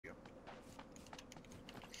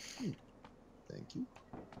Thank you.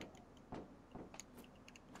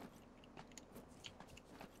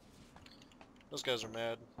 Those guys are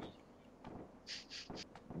mad.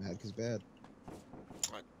 Mad 'cause bad.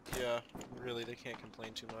 Yeah, really, they can't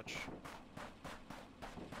complain too much.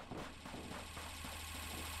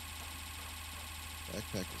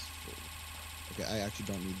 Backpack is full. Okay, I actually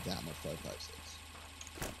don't need that much 5.56.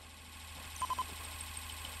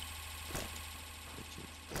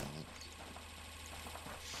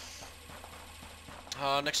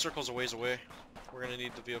 Next circle's a ways away. We're gonna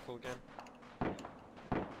need the vehicle again.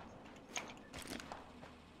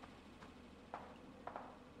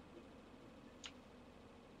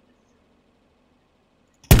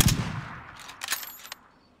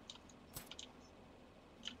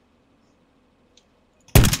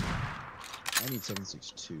 I need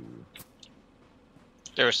 7.62.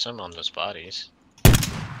 There were some on those bodies. There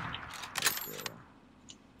we go.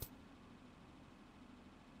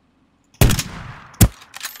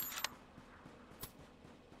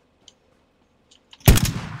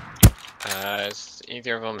 Does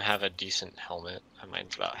either of them have a decent helmet?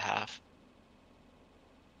 Mine's about half.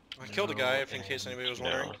 I killed a guy, if in case anybody was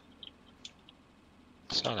wondering.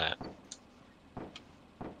 Saw that.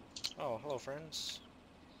 Oh, hello, friends.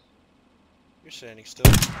 You're standing still.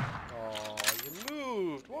 Oh, you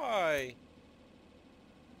moved. Why?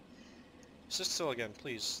 Sit still again,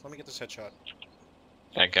 please. Let me get this headshot.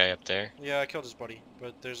 That guy up there. Yeah, I killed his buddy,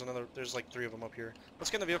 but there's like 3 of them up here. Let's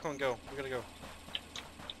get in the vehicle and go. We gotta go.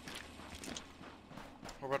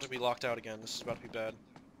 We're about to be locked out again. This is about to be bad.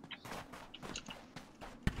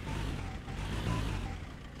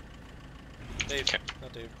 Dave. Okay.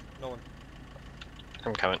 Not Dave. Nolan.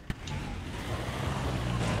 I'm coming.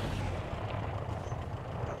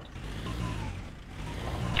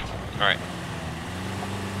 Alright.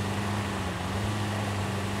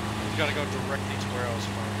 You gotta go directly to where I was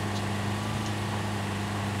fired.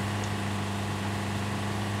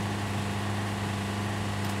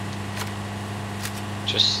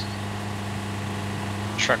 Just...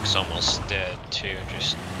 Truck's almost dead too,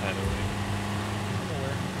 just by the way.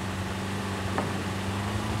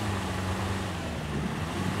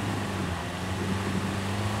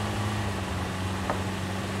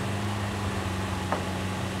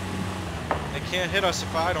 They can't hit us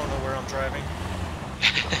if I don't know where I'm driving.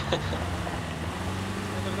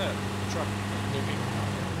 Look at that. Truck.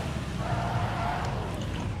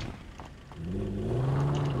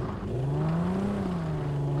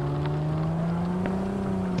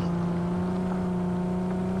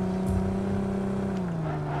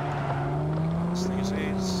 This thing is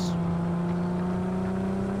ace.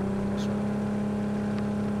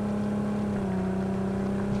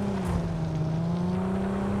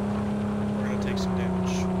 We're gonna take some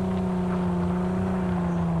damage.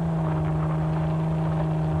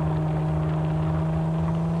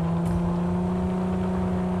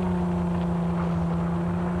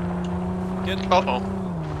 Get Uh-oh.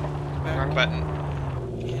 back. Wrong button.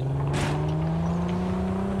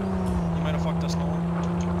 You might have fucked us, Nolan.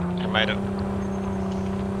 I might have.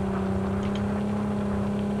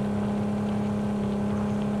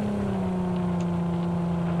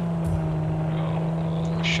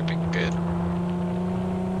 Oh, should be good.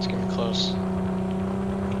 It's getting close.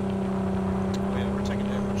 Oh yeah, we're taking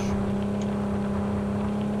damage.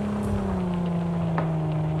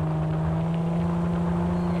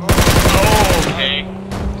 Oh, okay.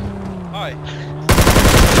 Hi.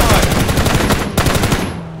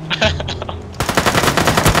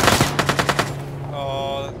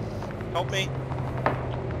 Oh, help me.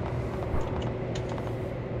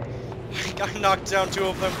 I knocked down 2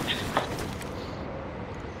 of them.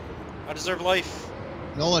 I deserve life.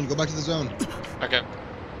 Nolan, go back to the zone. Okay.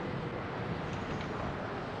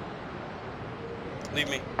 Leave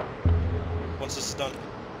me. Once this is done.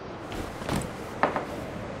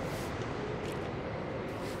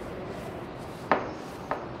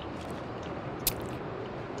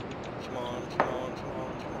 Come on, come on, come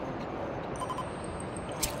on, come on, come on, come on.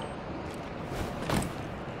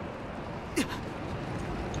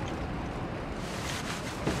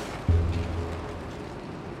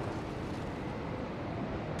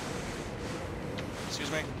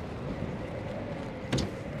 Excuse me.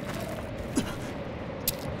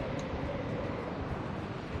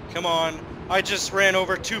 Come on. I just ran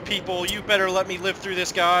over 2 people. You better let me live through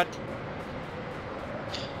this, God.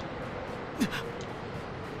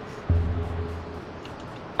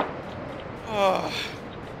 Oh.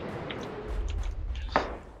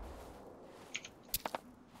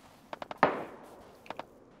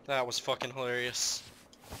 That was fucking hilarious.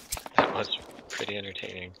 That was pretty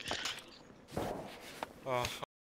entertaining. Oh.